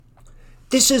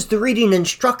This is the Reading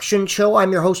Instruction Show.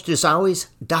 I'm your host, as always,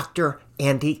 Dr.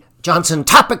 Andy Johnson.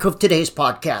 Topic of today's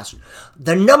podcast: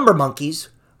 the number monkeys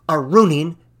are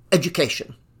ruining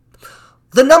education.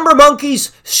 The number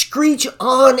monkeys screech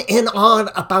on and on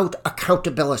about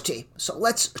accountability. So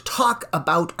let's talk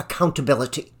about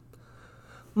accountability.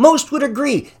 Most would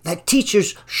agree that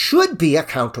teachers should be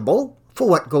accountable for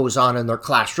what goes on in their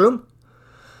classroom.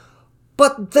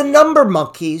 But the number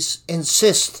monkeys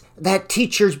insist that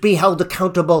teachers be held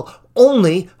accountable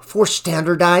only for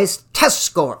standardized test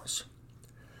scores.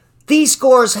 These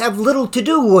scores have little to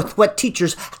do with what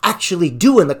teachers actually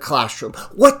do in the classroom,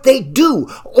 what they do,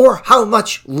 or how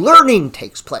much learning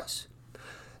takes place.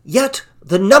 Yet,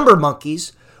 the number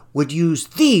monkeys would use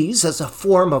these as a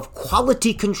form of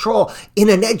quality control in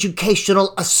an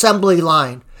educational assembly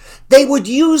line. They would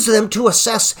use them to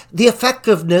assess the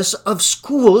effectiveness of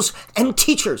schools and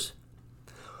teachers.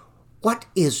 What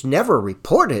is never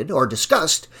reported or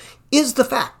discussed is the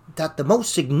fact that the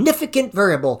most significant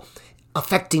variable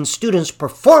affecting students'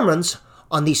 performance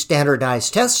on these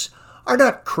standardized tests are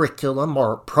not curriculum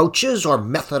or approaches or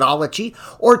methodology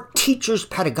or teachers'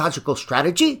 pedagogical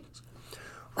strategies.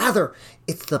 Rather,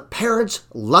 it's the parents'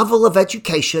 level of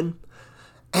education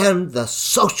and the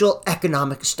social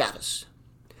economic status.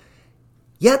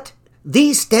 Yet,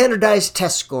 these standardized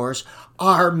test scores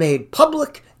are made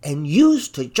public and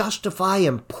used to justify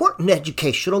important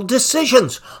educational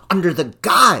decisions under the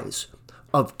guise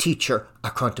of teacher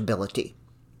accountability.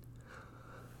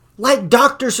 Like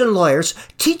doctors and lawyers,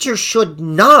 teachers should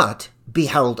not be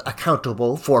held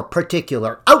accountable for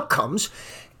particular outcomes.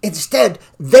 Instead,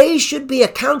 they should be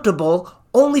accountable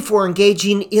only for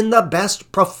engaging in the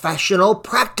best professional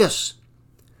practice.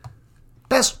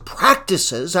 Best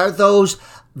practices are those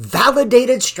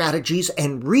validated strategies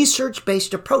and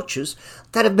research-based approaches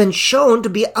that have been shown to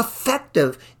be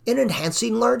effective in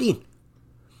enhancing learning.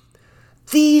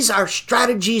 These are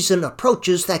strategies and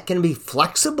approaches that can be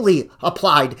flexibly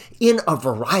applied in a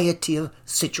variety of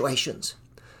situations.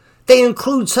 They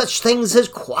include such things as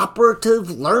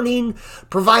cooperative learning,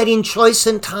 providing choice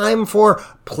and time for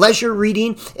pleasure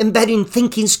reading, embedding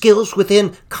thinking skills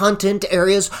within content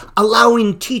areas,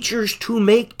 allowing teachers to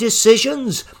make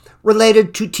decisions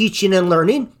related to teaching and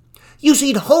learning,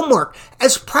 using homework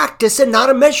as practice and not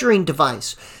a measuring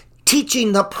device,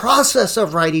 teaching the process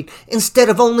of writing instead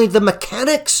of only the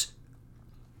mechanics.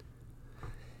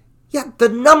 Yet the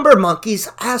number monkeys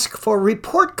ask for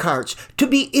report cards to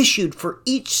be issued for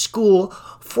each school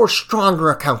for stronger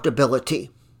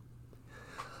accountability.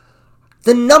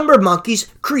 The number monkeys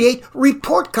create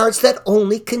report cards that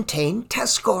only contain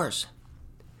test scores.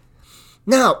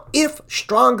 Now, if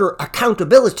stronger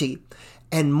accountability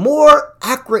and more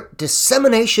accurate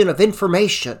dissemination of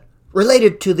information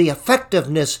related to the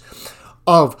effectiveness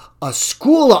of a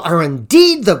school are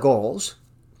indeed the goals,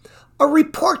 a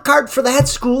report card for that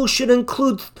school should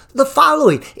include the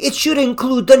following. It should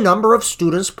include the number of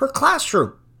students per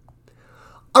classroom.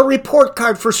 A report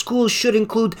card for schools should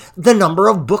include the number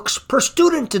of books per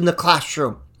student in the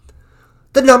classroom,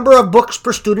 the number of books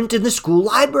per student in the school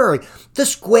library, the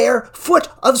square foot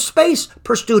of space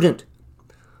per student,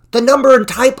 the number and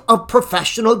type of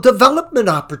professional development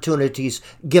opportunities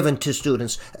given to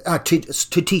students,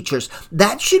 to teachers.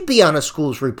 That should be on a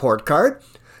school's report card.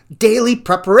 Daily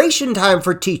preparation time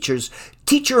for teachers,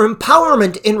 teacher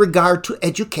empowerment in regard to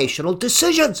educational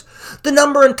decisions, the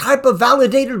number and type of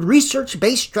validated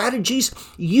research-based strategies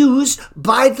used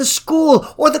by the school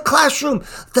or the classroom,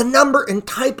 the number and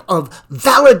type of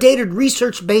validated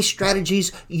research-based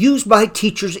strategies used by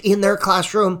teachers in their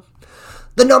classroom,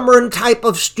 the number and type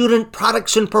of student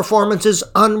products and performances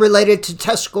unrelated to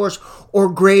test scores or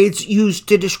grades used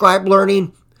to describe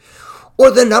learning, or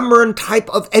the number and type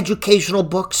of educational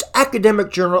books,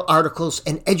 academic journal articles,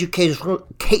 and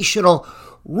educational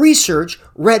research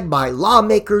read by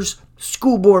lawmakers,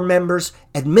 school board members,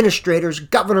 administrators,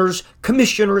 governors,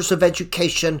 commissioners of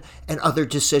education, and other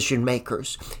decision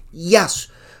makers. Yes,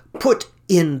 put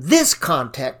in this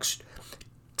context,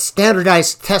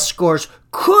 standardized test scores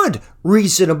could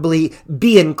reasonably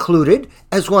be included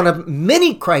as one of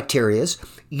many criteria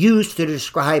used to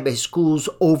describe a school's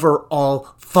overall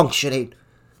functioning,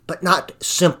 but not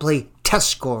simply test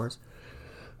scores.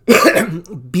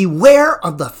 Beware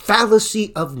of the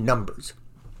fallacy of numbers.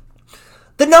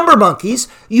 The number monkeys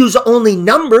use only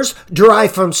numbers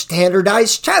derived from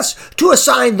standardized tests to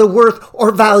assign the worth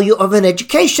or value of an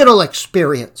educational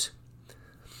experience.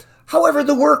 However,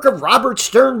 the work of Robert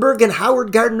Sternberg and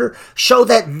Howard Gardner show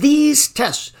that these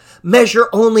tests measure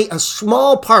only a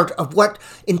small part of what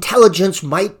intelligence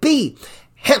might be.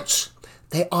 Hence,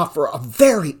 they offer a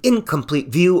very incomplete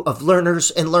view of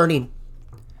learners and learning.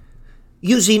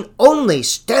 using only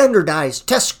standardized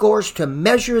test scores to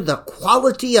measure the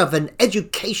quality of an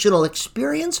educational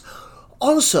experience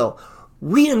also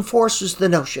reinforces the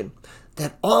notion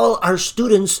that all our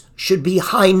students should be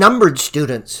high-numbered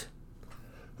students.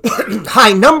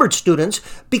 High-numbered students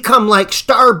become like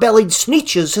star-bellied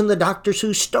Sneetches in the Dr.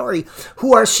 Seuss story,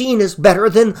 who are seen as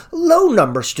better than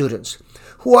low-number students,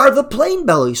 who are the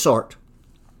plain-belly sort.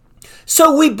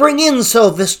 So we bring in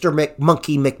Sylvester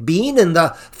McMonkey McBean and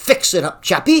the fix-it-up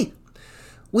chappie.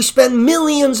 We spend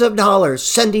millions of dollars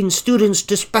sending students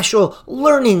to special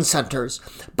learning centers,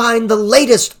 buying the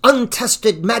latest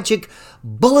untested magic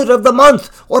bullet of the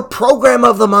month or program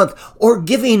of the month, or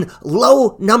giving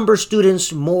low-number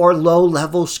students more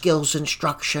low-level skills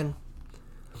instruction.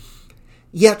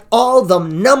 Yet all the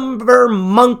number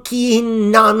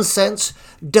monkeying nonsense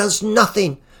does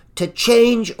nothing to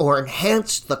change or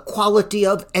enhance the quality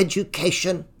of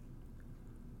education.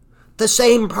 The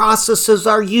same processes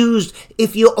are used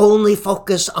if you only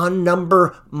focus on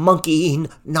number monkeying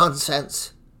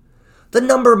nonsense. The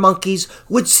number monkeys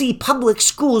would see public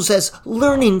schools as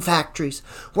learning factories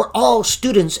where all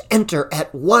students enter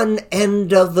at one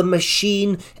end of the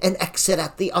machine and exit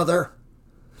at the other.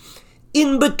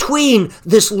 In between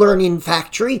this learning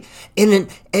factory, in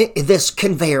this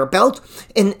conveyor belt,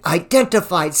 an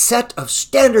identified set of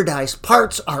standardized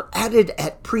parts are added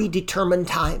at predetermined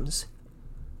times.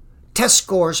 Test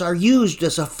scores are used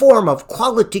as a form of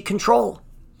quality control.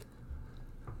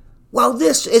 While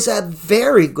this is a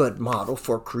very good model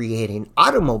for creating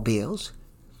automobiles,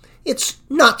 it's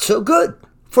not so good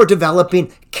for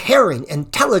developing caring,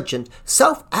 intelligent,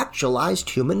 self-actualized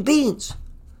human beings.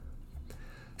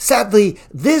 Sadly,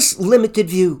 this limited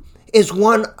view is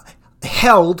one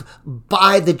held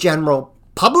by the general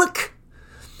public,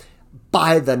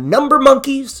 by the number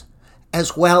monkeys,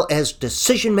 as well as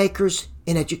decision makers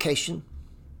in education.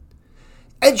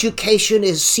 Education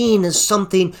is seen as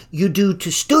something you do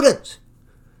to students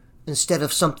instead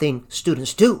of something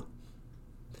students do.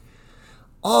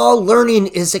 All learning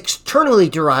is externally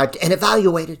derived and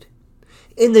evaluated.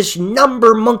 In this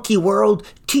number monkey world,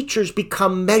 teachers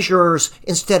become measurers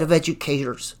instead of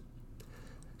educators.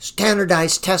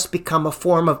 Standardized tests become a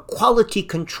form of quality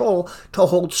control to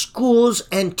hold schools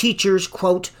and teachers,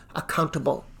 quote,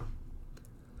 accountable.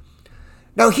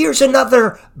 Now here's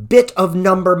another bit of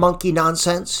number monkey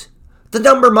nonsense. The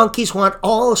number monkeys want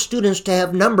all students to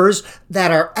have numbers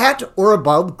that are at or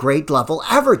above grade level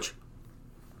average.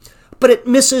 But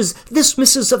this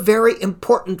misses a very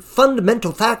important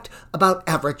fundamental fact about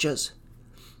averages.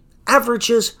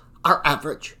 Averages are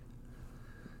average.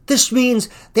 This means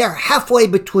they are halfway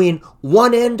between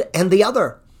one end and the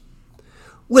other.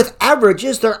 With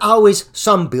averages, there are always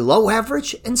some below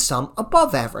average and some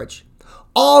above average.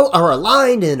 All are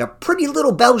aligned in a pretty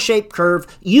little bell-shaped curve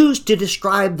used to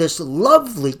describe this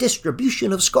lovely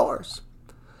distribution of scores.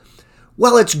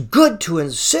 While it's good to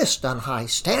insist on high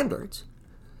standards,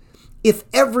 if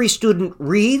every student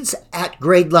reads at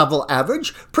grade level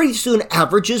average, pretty soon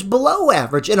average is below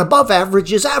average and above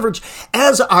average is average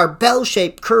as our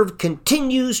bell-shaped curve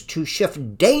continues to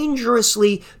shift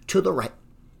dangerously to the right.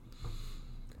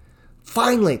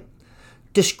 Finally,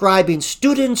 describing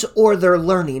students or their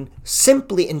learning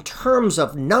simply in terms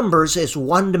of numbers is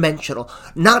one-dimensional,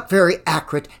 not very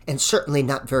accurate, and certainly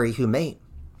not very humane.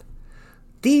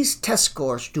 These test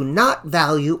scores do not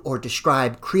value or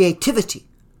describe creativity,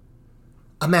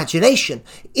 imagination,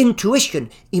 intuition,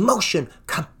 emotion,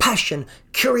 compassion,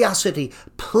 curiosity,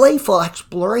 playful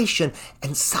exploration,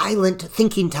 and silent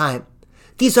thinking time.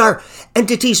 These are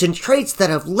entities and traits that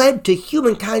have led to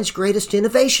humankind's greatest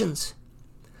innovations.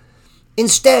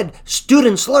 Instead,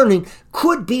 students' learning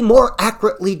could be more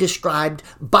accurately described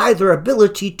by their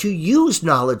ability to use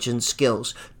knowledge and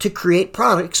skills to create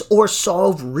products or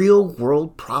solve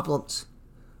real-world problems.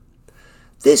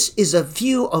 This is a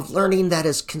view of learning that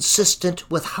is consistent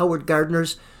with Howard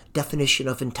Gardner's definition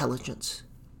of intelligence.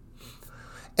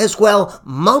 As well,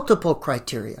 multiple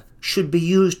criteria should be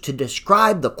used to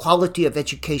describe the quality of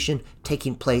education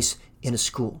taking place in a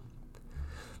school.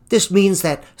 This means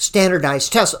that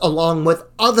standardized tests, along with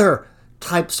other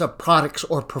types of products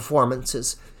or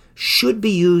performances, should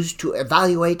be used to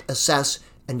evaluate, assess,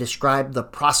 and describe the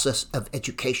process of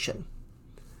education.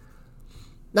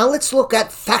 Now let's look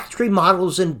at factory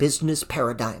models and business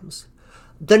paradigms.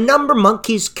 The number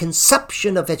monkey's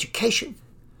conception of education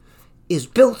is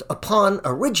built upon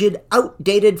a rigid,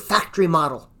 outdated factory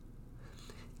model.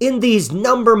 In these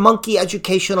number monkey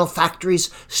educational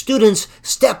factories, students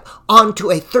step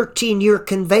onto a 13-year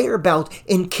conveyor belt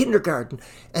in kindergarten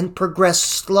and progress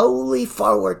slowly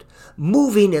forward,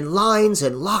 moving in lines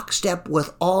in lockstep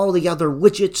with all the other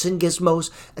widgets and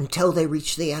gizmos until they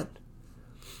reach the end.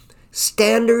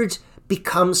 Standards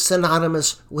become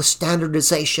synonymous with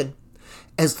standardization,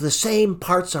 as the same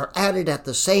parts are added at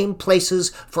the same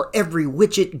places for every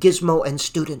widget, gizmo, and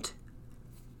student.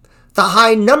 The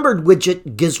high-numbered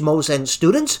widget, gizmos, and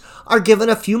students are given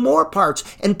a few more parts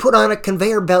and put on a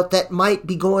conveyor belt that might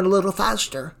be going a little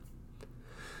faster.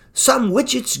 Some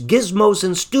widgets, gizmos,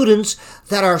 and students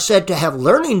that are said to have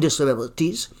learning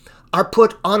disabilities are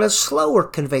put on a slower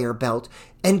conveyor belt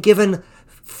and given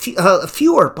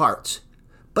fewer parts.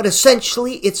 But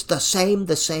essentially, it's the same.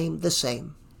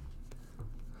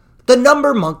 The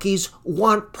number monkeys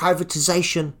want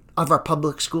privatization of our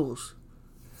public schools.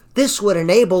 This would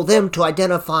enable them to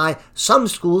identify some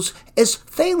schools as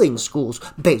failing schools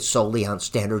based solely on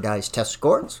standardized test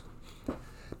scores.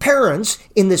 Parents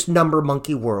in this number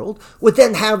monkey world would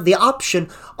then have the option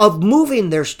of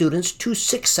moving their students to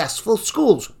successful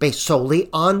schools based solely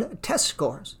on test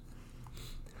scores.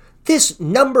 This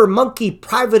number monkey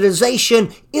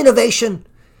privatization innovation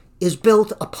is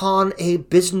built upon a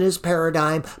business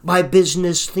paradigm by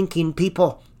business-thinking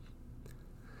people.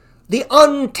 The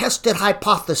untested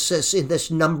hypothesis in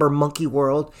this number monkey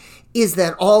world is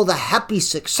that all the happy,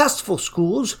 successful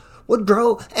schools would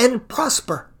grow and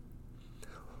prosper,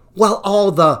 while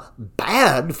all the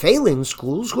bad, failing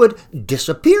schools would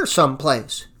disappear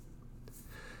someplace.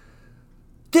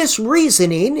 This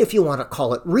reasoning, if you want to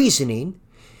call it reasoning,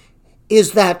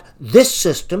 is that this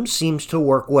system seems to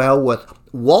work well with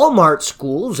Walmart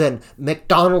schools and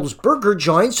McDonald's burger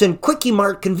joints and Quickie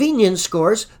Mart convenience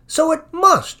stores, so it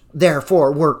must,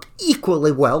 therefore, work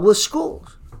equally well with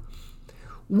schools.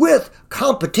 With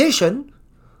competition,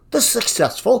 the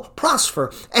successful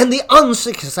prosper and the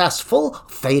unsuccessful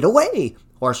fade away,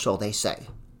 or so they say.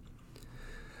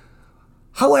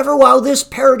 However, while this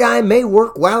paradigm may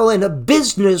work well in a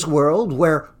business world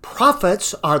where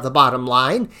profits are the bottom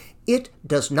line, it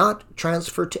does not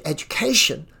transfer to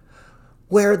education,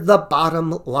 where the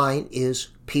bottom line is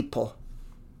people.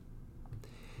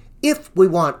 If we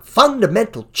want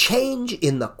fundamental change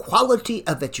in the quality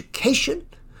of education,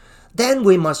 then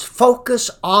we must focus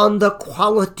on the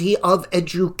quality of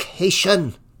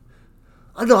education.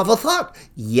 A novel thought,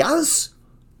 yes?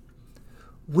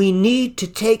 We need to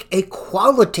take a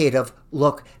qualitative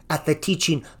look at the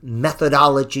teaching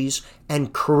methodologies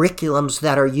and curriculums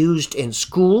that are used in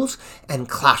schools and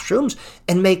classrooms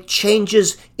and make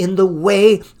changes in the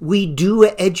way we do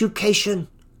education.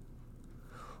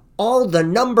 All the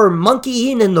number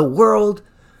monkeying in the world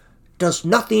does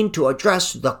nothing to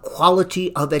address the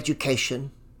quality of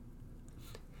education.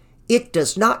 It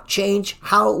does not change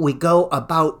how we go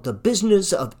about the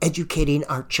business of educating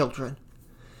our children.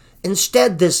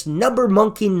 Instead, this number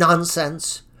monkey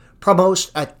nonsense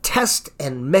promotes a test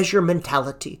and measure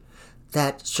mentality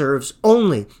that serves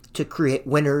only to create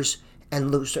winners and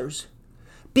losers.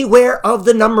 Beware of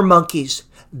the number monkeys.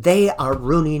 They are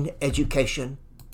ruining education.